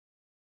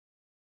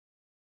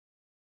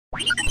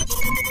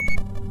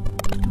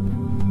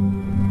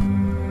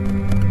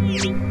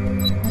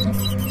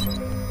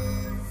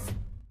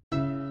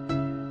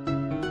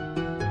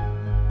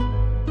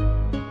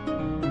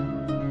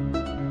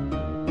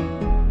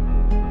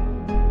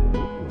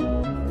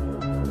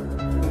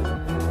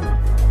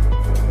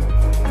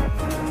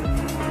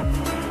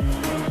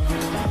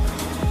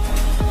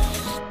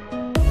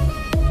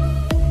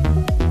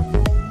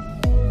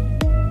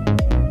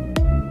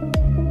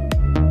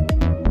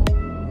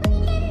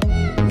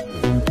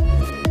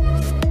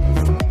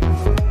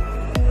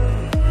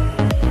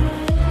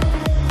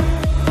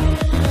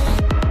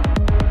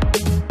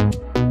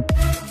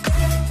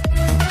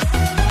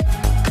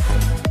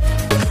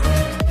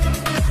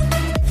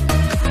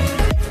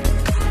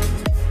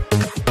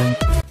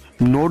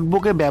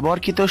নোটবুকে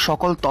ব্যবহৃত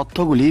সকল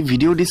তথ্যগুলি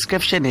ভিডিও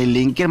ডিসক্রিপশনে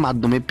লিংকের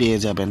মাধ্যমে পেয়ে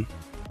যাবেন।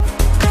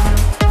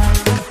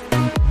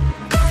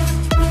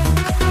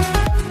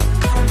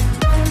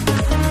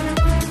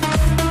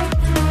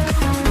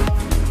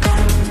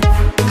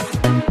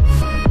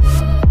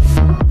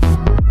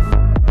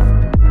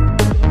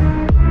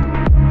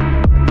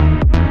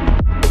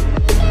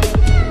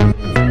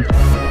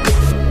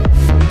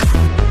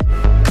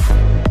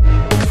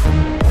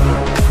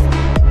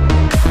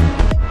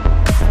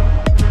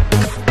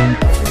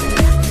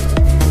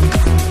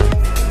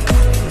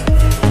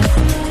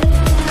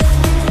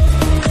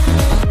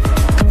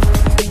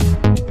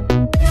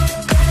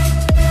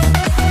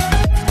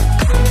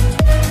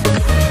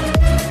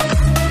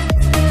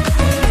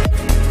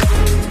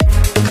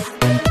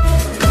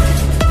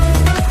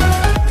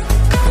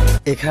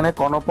 এখানে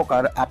কোনো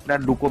প্রকার আপনার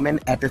ডকুমেন্ট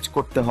অ্যাটাচ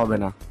করতে হবে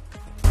না।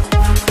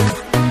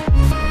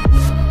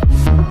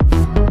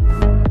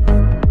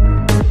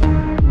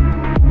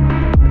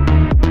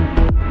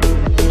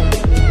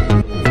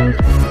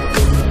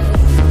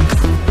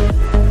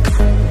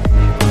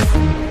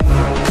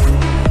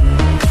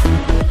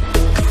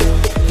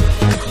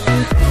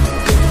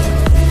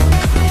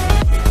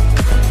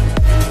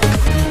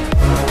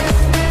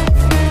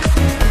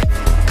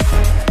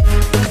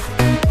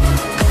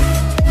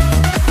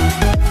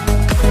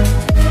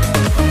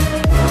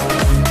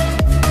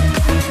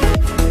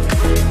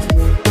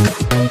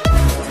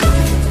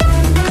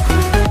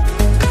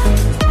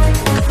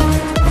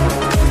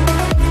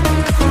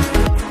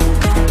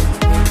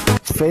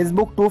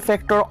 ফেসবুক 2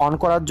 ফ্যাক্টর অন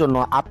করার জন্য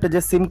আপনি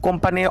যে সিম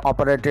কোম্পানি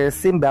অপারেটরের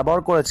সিম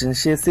ব্যবহার করেছেন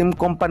সেই সিম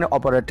কোম্পানি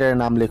অপারেটরের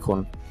নাম লিখুন।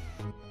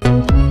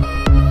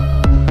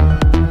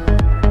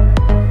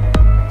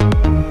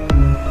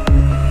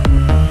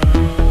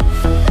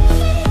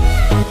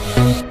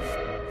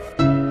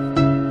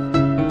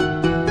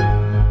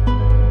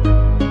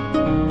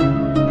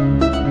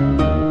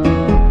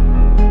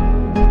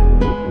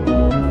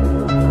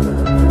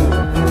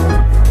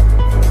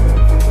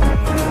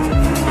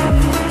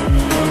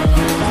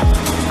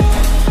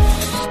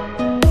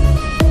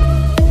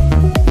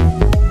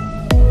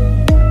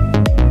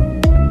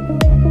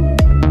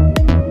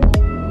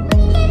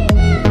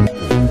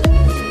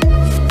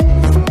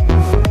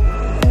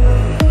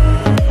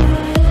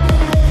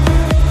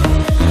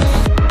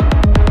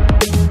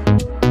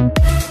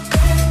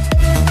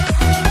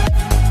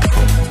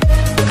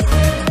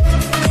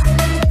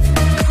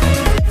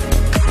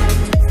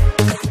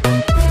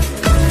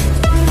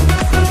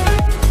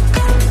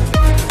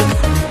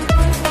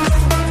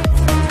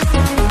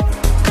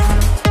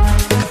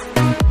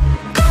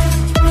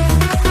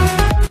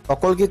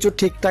 সকল কিছু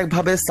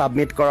ঠিকঠাকভাবে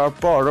সাবমিট করার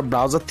পর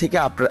ব্রাউজার থেকে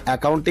আপনার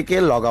অ্যাকাউন্টটিকে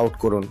লগ আউট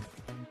করুন।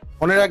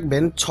 মনে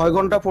রাখবেন 6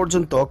 ঘন্টা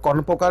পর্যন্ত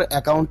কোনো প্রকার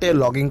অ্যাকাউন্টে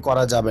লগ ইন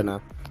করা যাবে না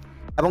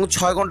এবং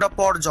 6 ঘন্টা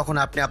পর যখন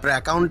আপনি আপনার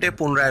অ্যাকাউন্টে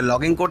পুনরায়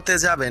লগ ইন করতে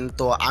যাবেন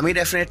তো আমি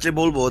ডেফিনেটলি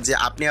বলবো যে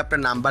আপনি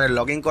আপনার নাম্বারে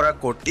লগ ইন করার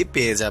কোডটি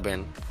পেয়ে যাবেন।